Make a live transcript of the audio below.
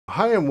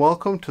Hi and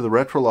welcome to the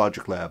Retro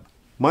Logic Lab.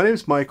 My name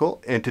is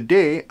Michael and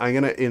today I'm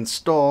going to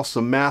install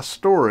some mass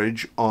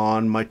storage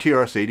on my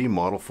TRS-80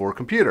 Model 4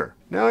 computer.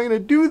 Now I'm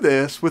going to do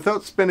this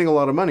without spending a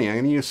lot of money. I'm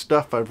going to use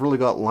stuff I've really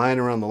got lying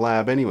around the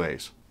lab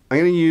anyways. I'm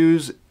going to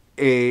use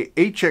a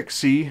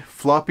HxC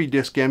Floppy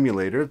Disk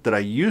Emulator that I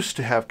used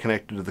to have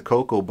connected to the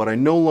Coco but I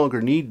no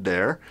longer need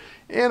there.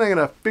 And I'm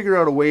going to figure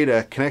out a way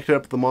to connect it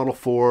up to the Model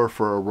 4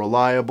 for a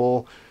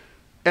reliable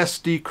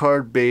SD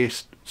card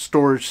based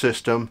storage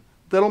system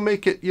that'll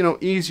make it,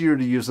 easier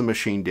to use the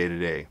machine day to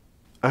day.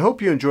 I hope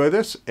you enjoy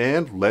this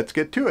and let's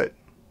get to it.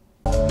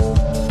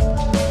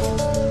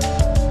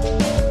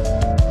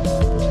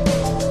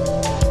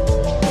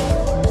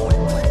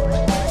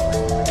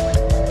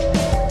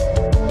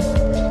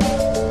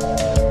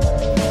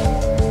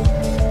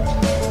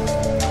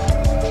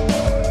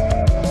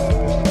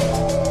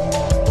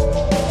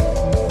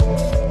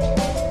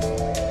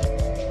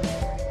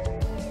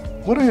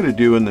 What I'm going to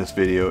do in this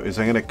video is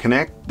I'm going to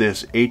connect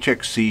this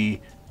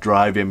HxC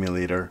drive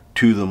emulator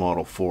to the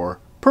Model 4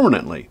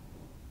 permanently.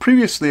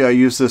 Previously I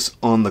used this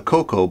on the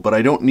Coco, but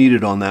I don't need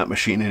it on that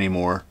machine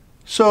anymore,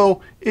 so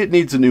it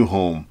needs a new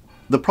home.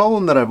 The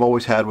problem that I've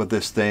always had with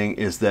this thing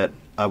is that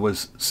I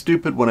was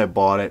stupid when I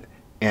bought it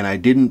and I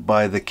didn't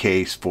buy the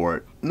case for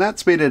it. And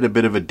that's made it a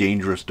bit of a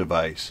dangerous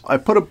device. I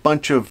put a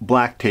bunch of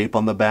black tape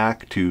on the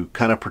back to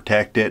kind of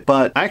protect it,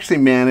 but I actually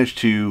managed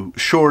to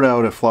short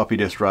out a floppy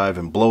disk drive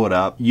and blow it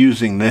up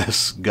using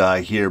this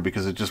guy here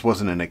because it just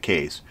wasn't in a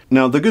case.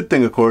 Now the good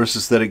thing of course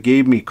is that it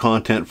gave me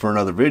content for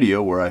another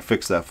video where I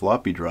fixed that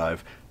floppy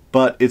drive,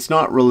 but it's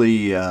not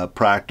really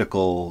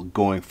practical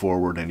going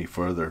forward any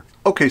further.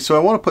 Okay, so I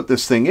want to put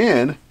this thing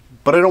in,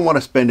 but I don't want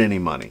to spend any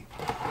money.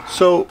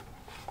 So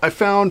I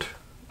found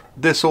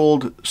this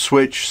old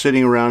switch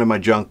sitting around in my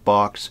junk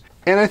box,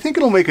 and I think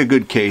it'll make a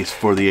good case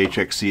for the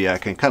HxC. I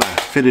can kind of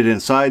fit it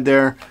inside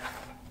there.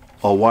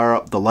 I'll wire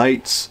up the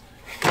lights.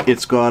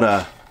 It's got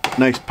a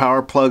nice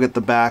power plug at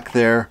the back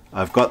there.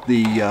 I've got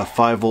the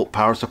 5-volt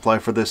power supply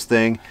for this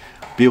thing.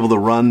 Be able to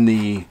run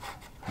the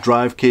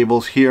drive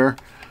cables here,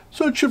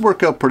 so it should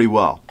work out pretty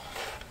well.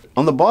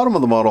 On the bottom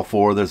of the Model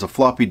 4 there's a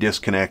floppy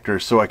disk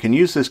connector, so I can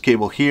use this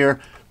cable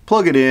here,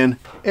 plug it in,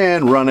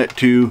 and run it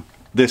to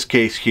this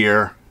case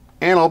here,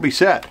 and I'll be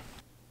set.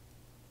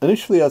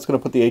 Initially I was going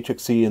to put the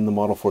HxC in the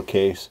Model 4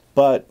 case,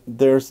 but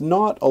there's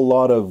not a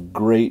lot of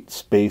great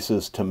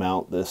spaces to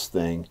mount this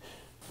thing.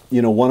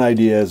 One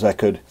idea is I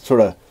could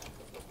sort of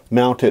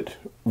mount it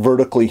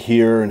vertically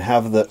here and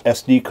have the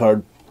SD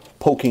card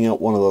poking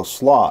out one of those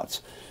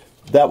slots.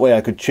 That way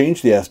I could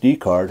change the SD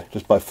card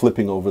just by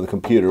flipping over the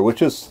computer,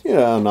 which is,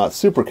 not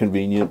super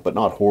convenient, but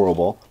not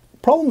horrible.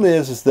 Problem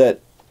is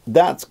that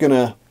that's going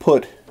to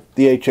put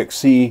the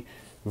HxC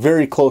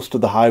very close to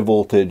the high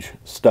voltage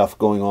stuff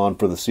going on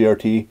for the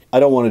CRT. I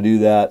don't want to do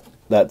that.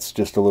 That's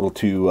just a little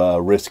too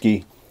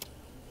risky.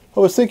 I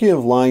was thinking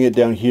of lying it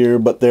down here,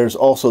 but there's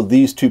also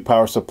these two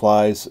power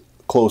supplies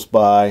close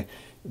by.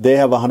 They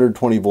have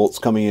 120 volts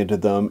coming into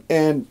them,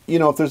 and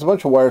if there's a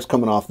bunch of wires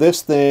coming off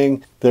this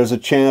thing, there's a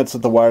chance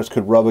that the wires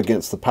could rub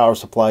against the power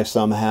supply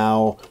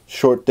somehow,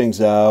 short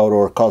things out,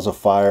 or cause a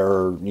fire,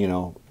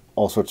 or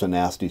all sorts of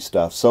nasty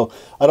stuff. So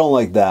I don't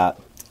like that.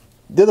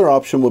 The other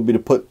option would be to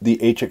put the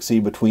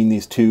HxC between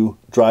these two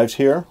drives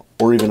here,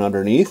 or even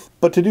underneath.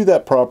 But to do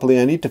that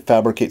properly, I need to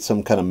fabricate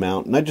some kind of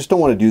mount, and I just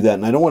don't want to do that,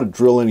 and I don't want to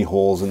drill any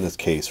holes in this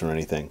case or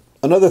anything.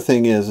 Another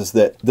thing is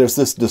that there's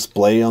this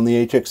display on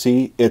the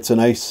HxC. It's a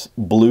nice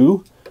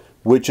blue,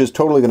 which is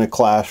totally going to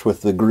clash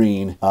with the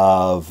green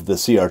of the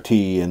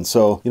CRT, and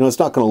so, it's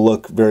not going to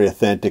look very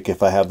authentic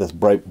if I have this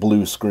bright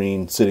blue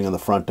screen sitting on the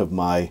front of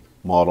my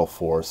Model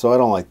 4, so I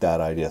don't like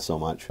that idea so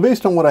much.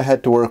 Based on what I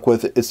had to work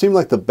with, it seemed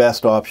like the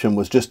best option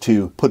was just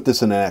to put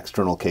this in an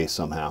external case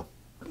somehow.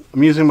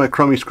 I'm using my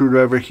crummy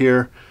screwdriver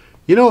here.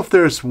 If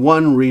there's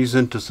one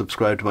reason to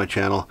subscribe to my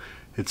channel,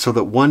 it's so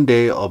that one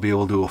day I'll be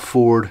able to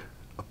afford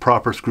a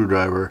proper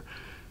screwdriver,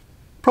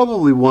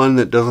 probably one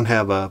that doesn't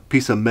have a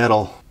piece of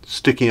metal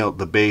sticking out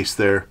the base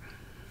there,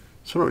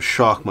 so I don't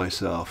shock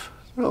myself.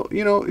 So,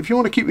 if you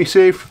want to keep me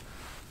safe,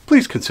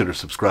 please consider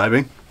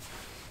subscribing.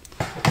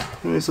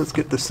 Anyways, let's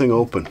get this thing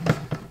open.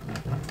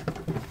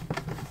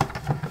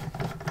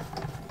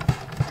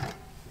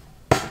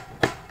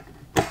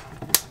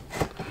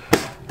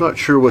 Not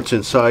sure what's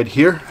inside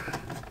here,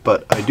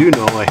 but I do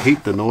know I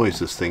hate the noise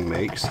this thing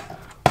makes.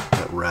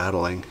 That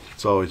rattling.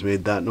 It's always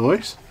made that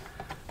noise.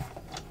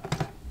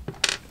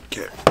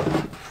 Okay.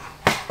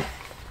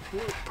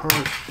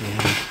 Part,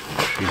 and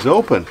she's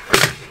open.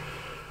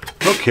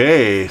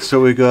 Okay, so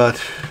we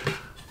got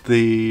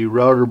the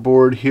router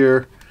board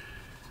here.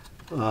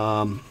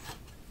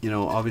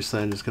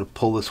 Obviously I'm just going to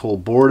pull this whole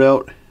board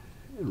out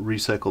and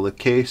recycle the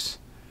case.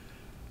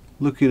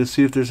 Looking to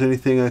see if there's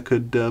anything I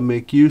could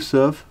make use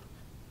of.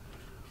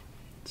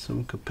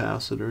 Some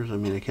capacitors.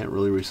 I can't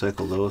really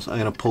recycle those. I'm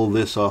going to pull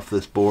this off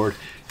this board,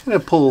 and I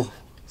pull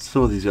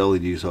some of these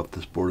LEDs off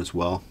this board as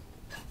well.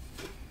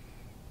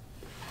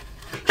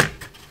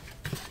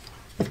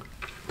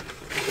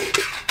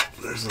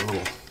 There's a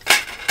little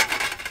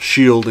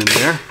shield in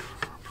there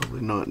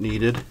Probably not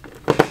needed.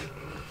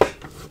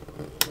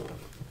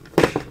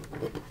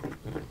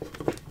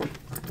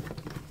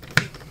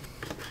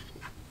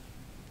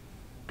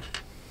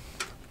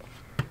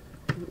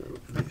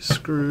 These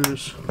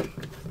screws.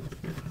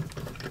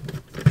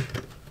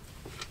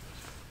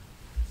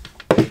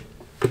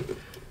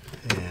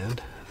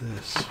 And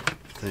this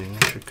thing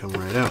should come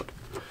right out.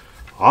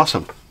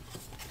 Awesome.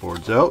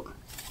 Board's out.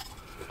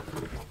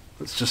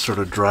 Let's just sort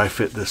of dry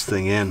fit this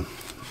thing in.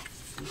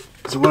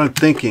 So what I'm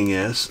thinking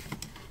is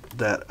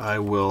that I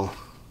will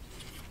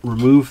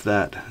remove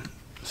that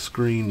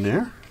screen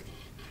there.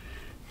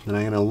 Then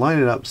I'm going to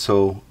line it up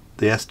so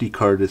the SD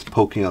card is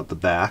poking out the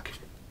back.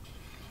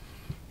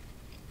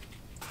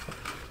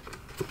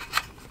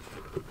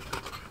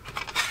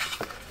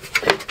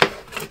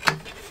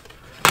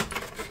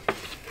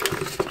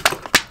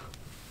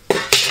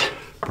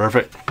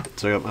 Perfect.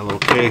 So I got my little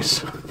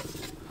case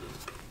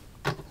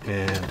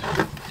and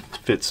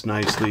fits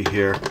nicely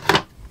here.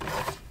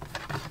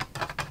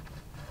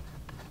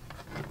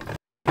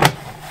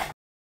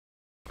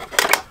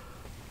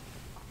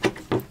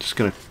 Just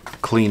going to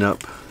clean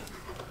up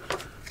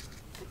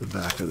the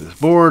back of this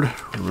board,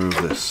 remove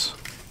this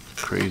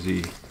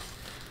crazy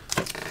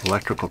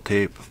electrical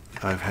tape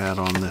I've had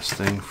on this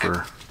thing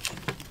for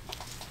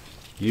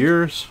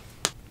years.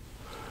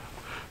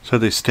 So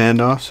they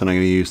standoffs, and I'm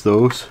going to use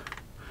those.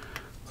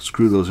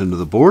 Screw those into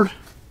the board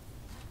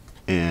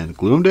and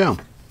glue them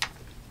down.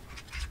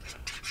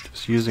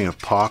 Just using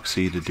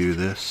epoxy to do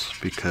this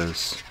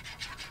because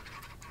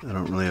I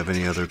don't really have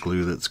any other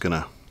glue that's going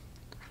to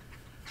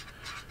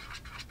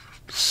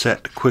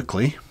set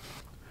quickly.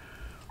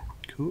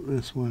 Coat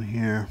this one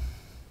here,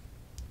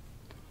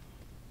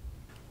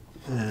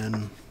 and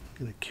I'm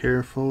going to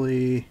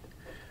carefully,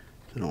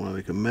 I don't want to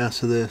make a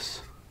mess of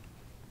this.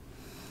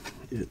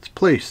 It's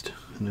placed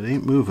and it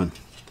ain't moving.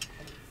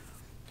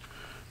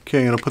 Okay,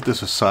 I'm going to put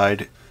this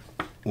aside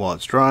while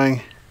it's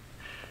drying,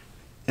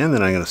 and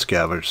then I'm going to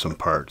scavenge some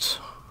parts.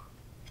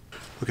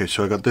 Okay,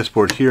 so I got this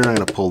board here. I'm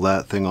going to pull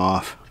that thing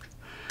off.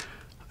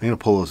 I'm going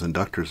to pull those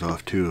inductors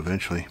off too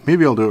eventually.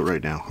 Maybe I'll do it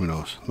right now, who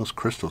knows. Those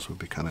crystals would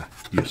be kind of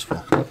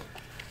useful. The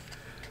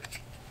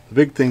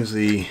big thing's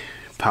the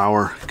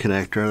power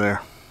connector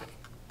there.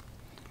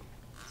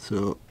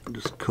 So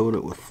just coat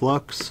it with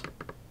flux.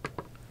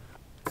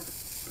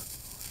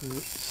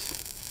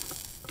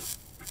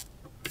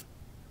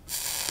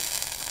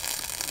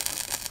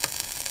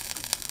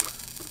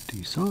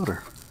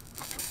 Desolder.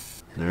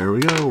 There we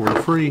go,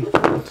 we're free.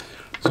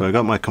 So I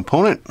got my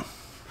component.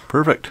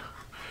 Perfect.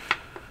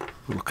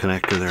 Little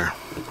connector there.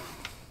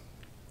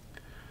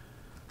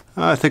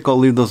 I think I'll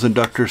leave those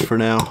inductors for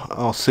now.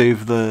 I'll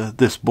save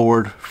this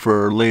board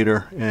for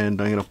later,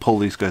 and I'm going to pull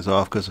these guys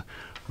off because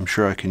I'm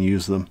sure I can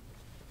use them.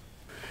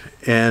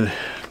 And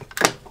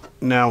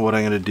now what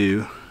I'm going to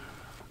do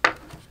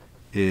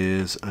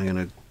is I'm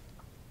going to,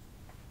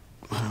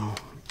 well,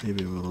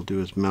 maybe what I'll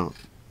do is mount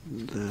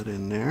that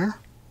in there.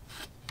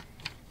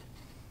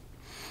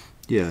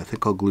 Yeah, I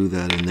think I'll glue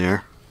that in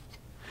there,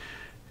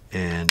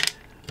 and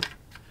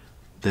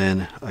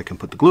then I can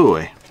put the glue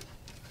away.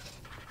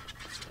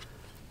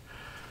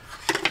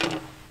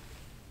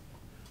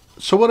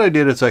 So what I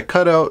did is I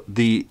cut out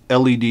the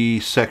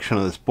LED section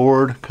of this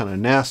board, kind of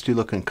nasty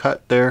looking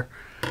cut there,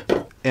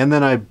 and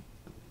then I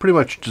pretty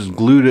much just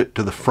glued it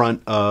to the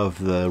front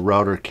of the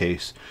router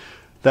case.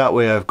 That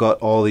way I've got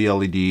all the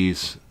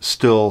LEDs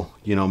still,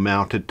 you know,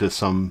 mounted to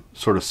some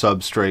sort of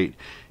substrate,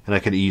 and I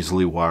can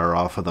easily wire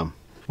off of them.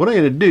 What I'm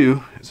going to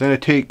do is I'm going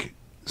to take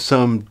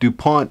some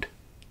DuPont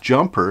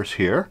jumpers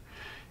here,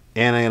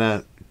 and I'm going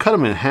to cut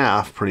them in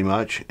half pretty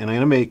much, and I'm going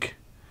to make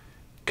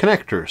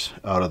connectors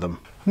out of them.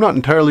 I'm not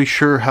entirely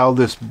sure how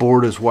this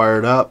board is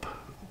wired up,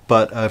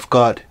 but I've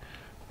got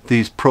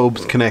these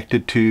probes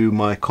connected to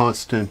my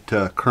constant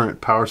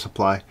current power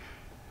supply.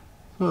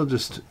 So I'll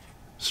just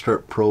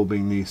start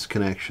probing these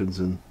connections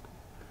and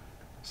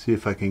see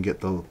if I can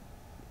get the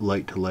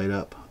light to light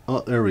up.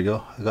 Oh, there we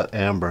go. I got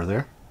amber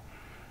there.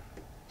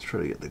 Let's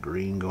try to get the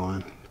green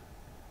going.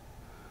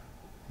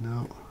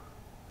 No,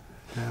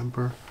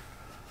 amber.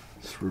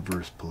 Let's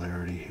reverse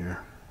polarity here.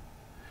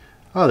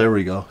 Oh, there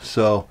we go.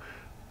 So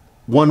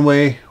one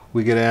way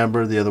we get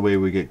amber, the other way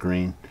we get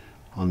green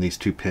on these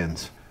two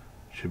pins.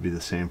 Should be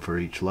the same for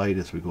each light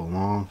as we go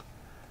along.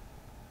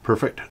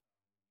 Perfect.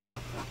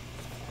 So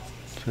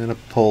I'm going to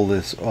pull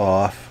this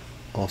off.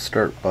 I'll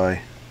start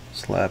by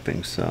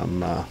slapping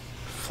some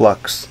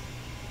flux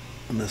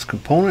on this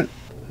component.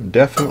 I'm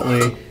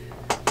definitely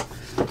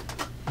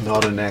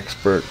not an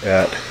expert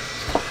at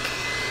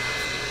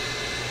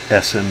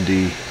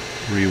SMD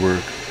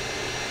rework.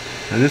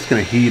 I'm just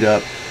going to heat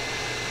up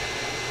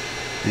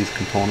these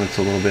components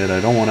a little bit. I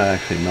don't want to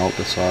actually melt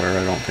the solder,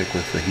 I don't think,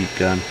 with the heat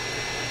gun.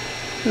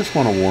 Just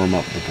want to warm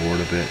up the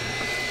board a bit.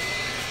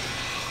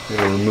 I'm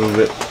going to remove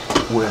it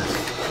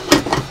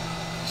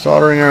with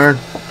soldering iron,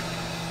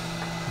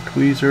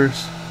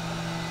 tweezers.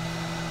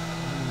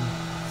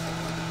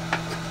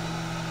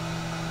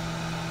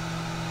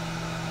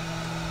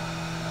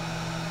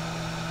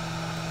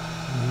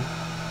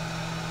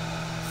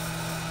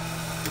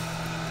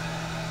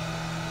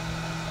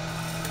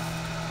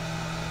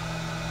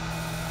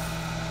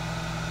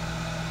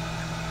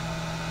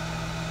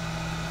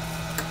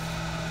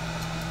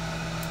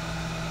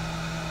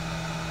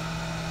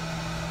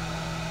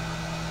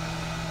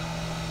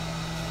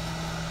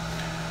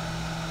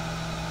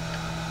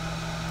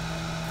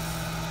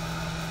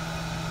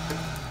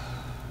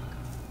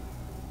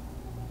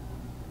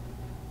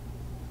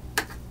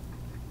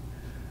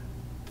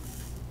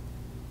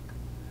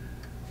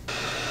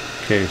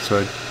 Okay, so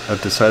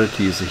I've decided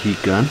to use a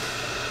heat gun.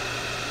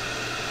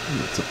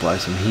 Let's apply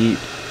some heat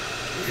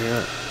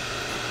here.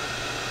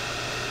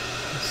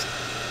 These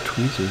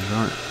tweezers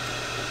aren't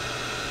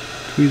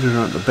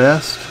the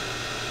best.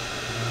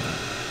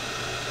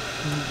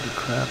 Get the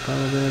crap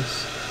out of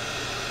this.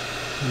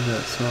 Maybe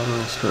that solder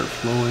will start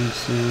flowing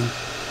soon.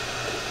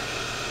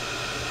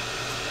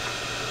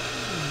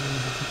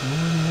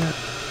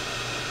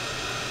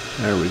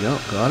 There we go,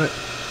 got it.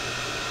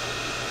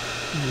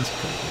 Let's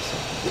crank this up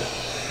a bit.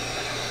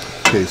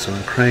 Okay, so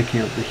I'm cranking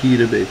up the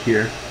heat a bit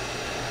here.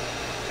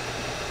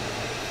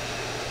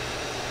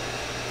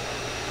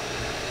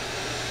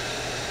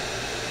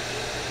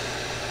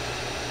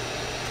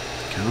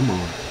 Come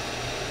on.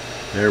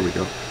 There we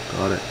go.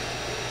 Got it.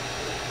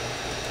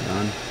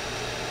 Done.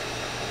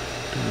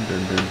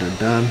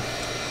 Done.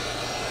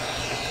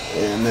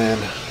 And then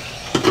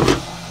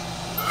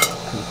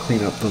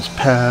clean up those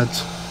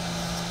pads.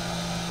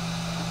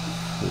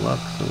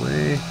 Flux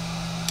away.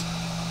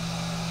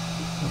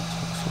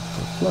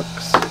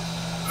 Flux.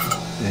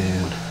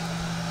 And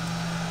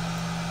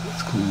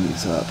let's clean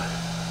these up.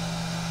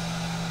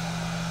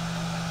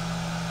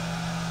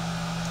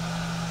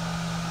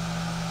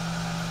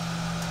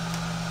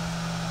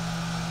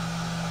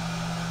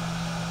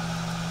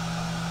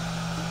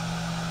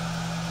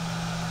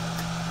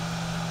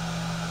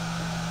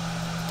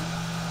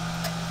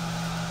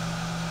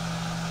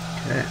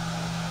 Okay.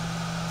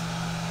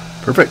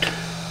 Perfect.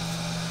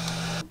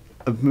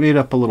 I've made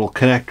up a little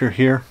connector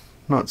here,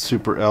 not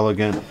super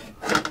elegant,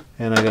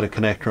 and I got a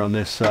connector on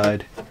this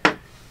side,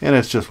 and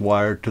it's just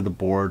wired to the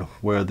board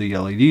where the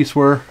LEDs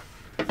were.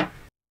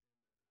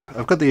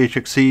 I've got the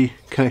HxC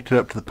connected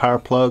up to the power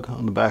plug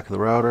on the back of the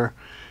router,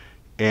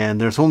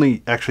 and there's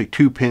only actually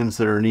 2 pins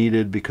that are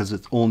needed because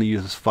it only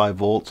uses 5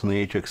 volts on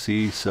the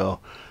HxC. So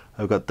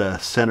I've got the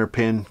center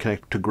pin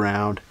connected to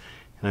ground,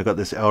 and I've got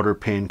this outer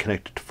pin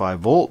connected to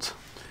 5 volts.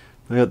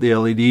 I got the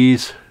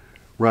LEDs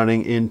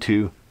running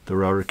into the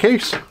router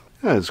case.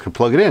 I just can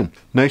plug it in.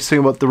 Nice thing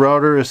about the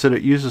router is that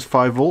it uses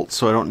 5 volts,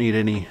 so I don't need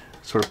any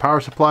sort of power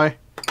supply.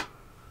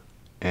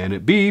 And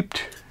it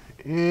beeped,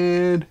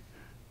 and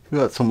we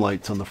got some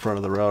lights on the front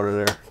of the router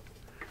there.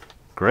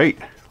 Great.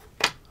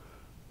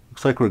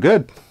 Looks like we're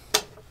good.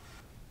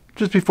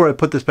 Just before I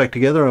put this back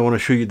together, I want to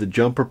show you the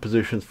jumper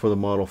positions for the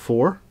Model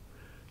 4.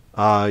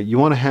 You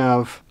want to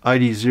have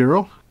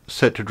ID0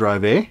 set to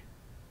drive A,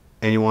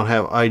 and you want to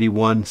have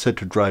ID1 set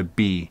to drive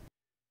B.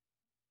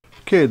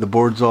 Okay, the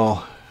board's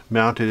all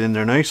mounted in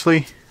there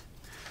nicely,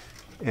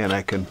 and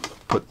I can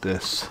put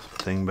this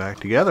thing back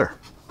together.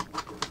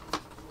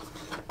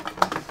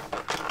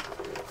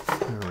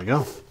 There we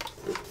go.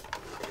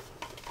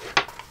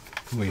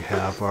 We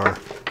have our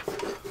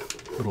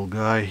little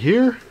guy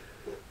here.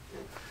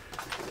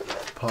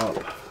 Pop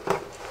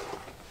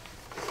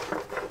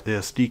the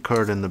SD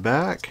card in the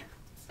back.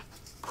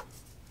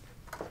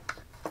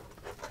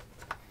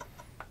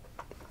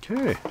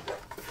 Okay,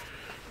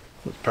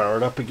 let's power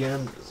it up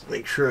again. Just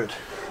make sure it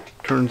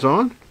turns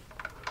on.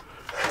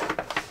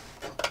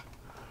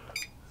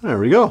 There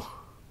we go.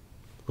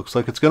 Looks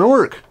like it's going to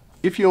work.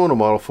 If you own a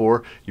Model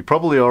 4, you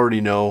probably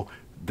already know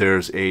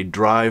there's a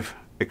drive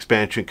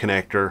expansion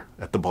connector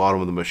at the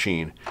bottom of the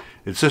machine.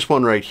 It's this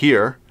one right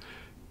here.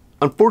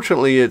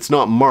 Unfortunately, it's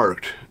not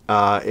marked,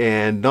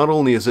 and not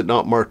only is it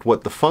not marked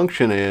what the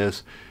function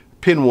is,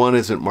 pin 1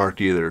 isn't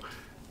marked either.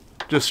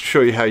 Just to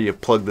show you how you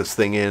plug this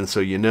thing in so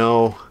you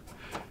know.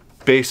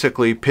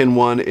 Basically, pin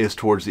 1 is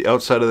towards the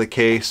outside of the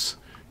case.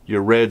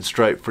 Your red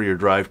stripe for your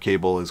drive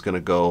cable is going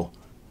to go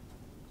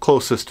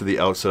closest to the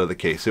outside of the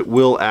case. It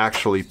will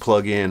actually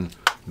plug in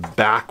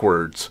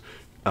backwards.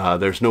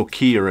 There's no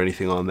key or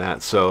anything on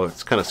that, so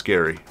it's kind of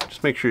scary.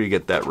 Just make sure you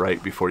get that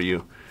right before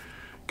you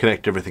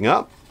connect everything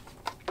up.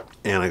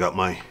 And I got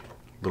my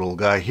little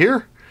guy here,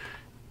 and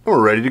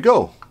we're ready to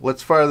go.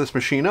 Let's fire this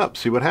machine up,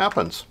 see what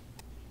happens.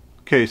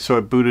 Okay, so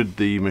I booted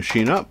the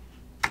machine up.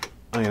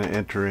 I'm going to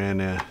enter in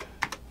a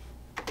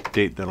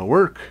date that'll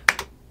work.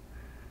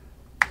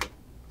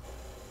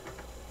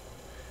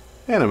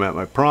 And I'm at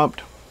my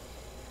prompt.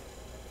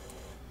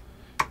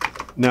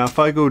 Now if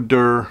I go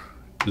dir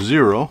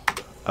 0,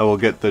 I will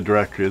get the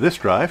directory of this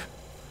drive.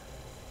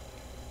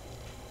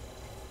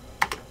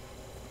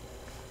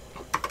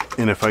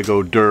 And if I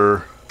go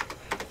dir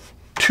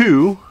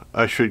 2,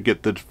 I should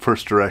get the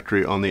first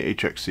directory on the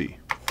HxC.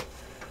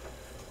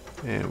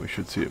 And we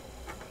should see it.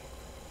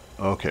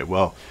 Okay,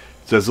 well,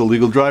 it says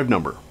illegal drive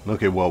number.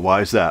 Okay, well,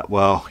 why is that?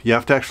 Well, you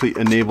have to actually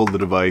enable the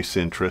device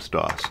in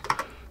TRS-DOS.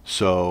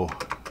 So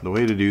the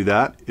way to do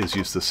that is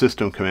use the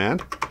system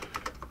command.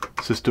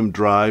 System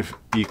drive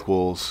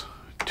equals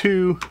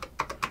 2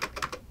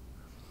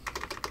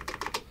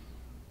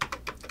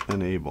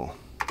 enable.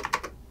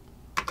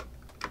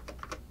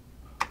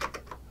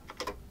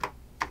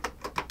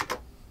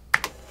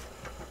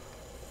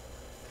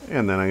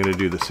 And then I'm going to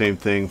do the same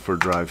thing for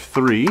drive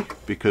 3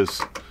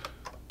 because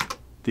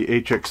the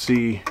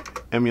HxC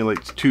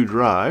emulates 2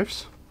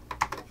 drives.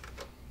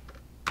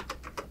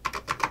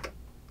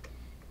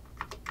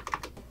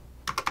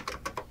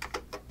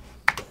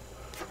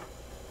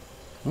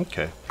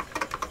 Okay.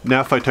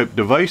 Now if I type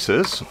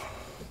devices,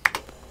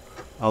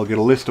 I'll get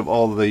a list of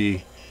all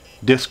the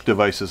disk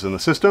devices in the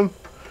system.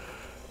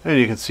 And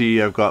you can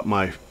see I've got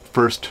my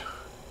first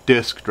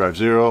disk, drive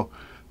 0,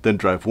 then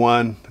drive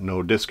 1,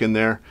 no disk in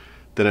there.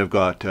 Then I've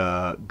got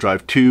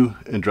drive 2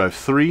 and drive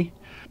 3.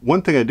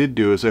 One thing I did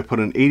do is I put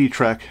an 80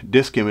 track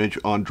disk image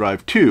on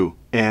drive 2,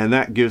 and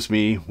that gives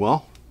me,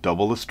 well,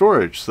 double the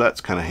storage, so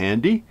that's kind of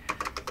handy.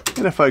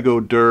 And if I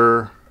go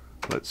dir,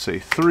 let's say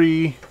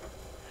 3,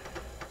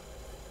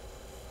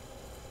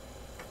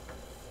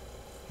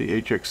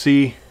 the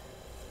HxC,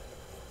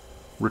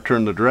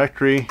 return the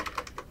directory.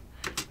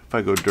 If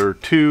I go dir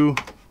 2,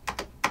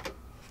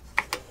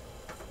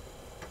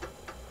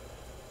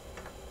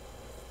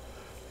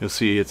 you'll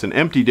see it's an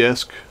empty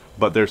disk,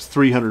 but there's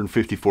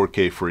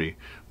 354K free,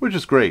 which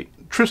is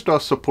great.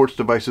 Tristos supports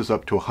devices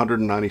up to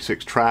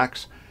 196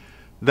 tracks.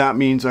 That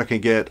means I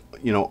can get,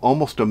 you know,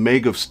 almost a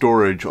meg of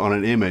storage on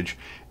an image.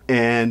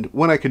 And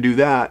when I can do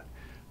that,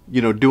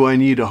 you know, do I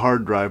need a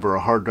hard drive or a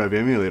hard drive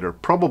emulator?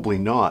 Probably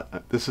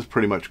not. This is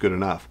pretty much good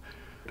enough.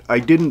 I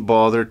didn't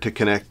bother to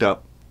connect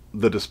up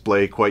the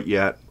display quite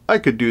yet. I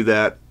could do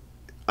that.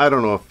 I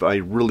don't know if I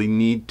really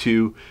need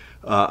to.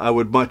 I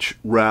would much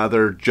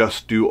rather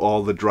just do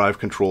all the drive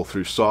control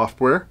through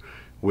software,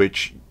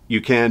 which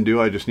you can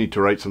do. I just need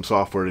to write some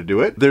software to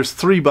do it. There's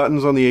 3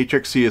 buttons on the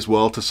HxC as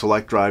well to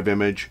select drive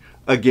image.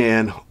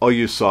 Again, I'll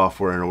use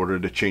software in order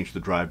to change the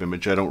drive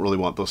image. I don't really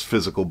want those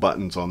physical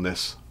buttons on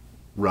this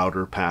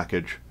router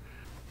package.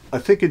 I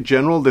think in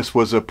general this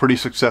was a pretty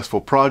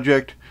successful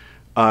project.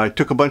 I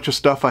took a bunch of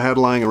stuff I had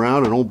lying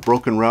around, an old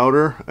broken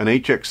router, an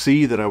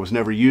HxC that I was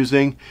never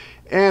using,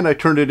 and I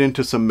turned it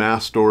into some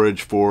mass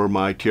storage for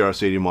my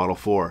TRS-80 Model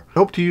 4. I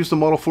hope to use the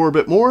Model 4 a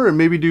bit more and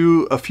maybe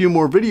do a few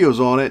more videos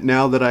on it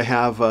now that I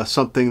have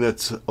something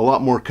that's a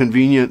lot more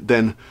convenient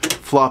than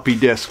floppy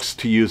disks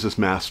to use as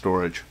mass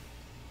storage.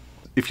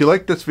 If you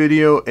like this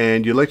video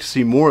and you'd like to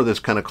see more of this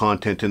kind of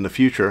content in the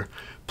future,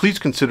 please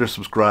consider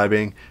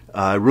subscribing.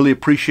 I really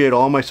appreciate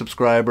all my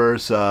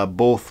subscribers,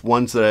 both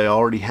ones that I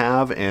already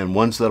have and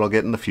ones that I'll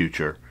get in the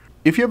future.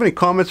 If you have any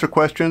comments or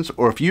questions,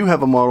 or if you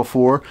have a Model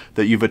 4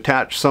 that you've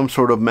attached some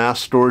sort of mass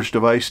storage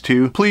device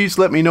to, please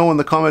let me know in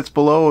the comments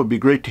below. It would be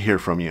great to hear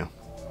from you.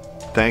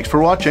 Thanks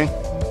for watching.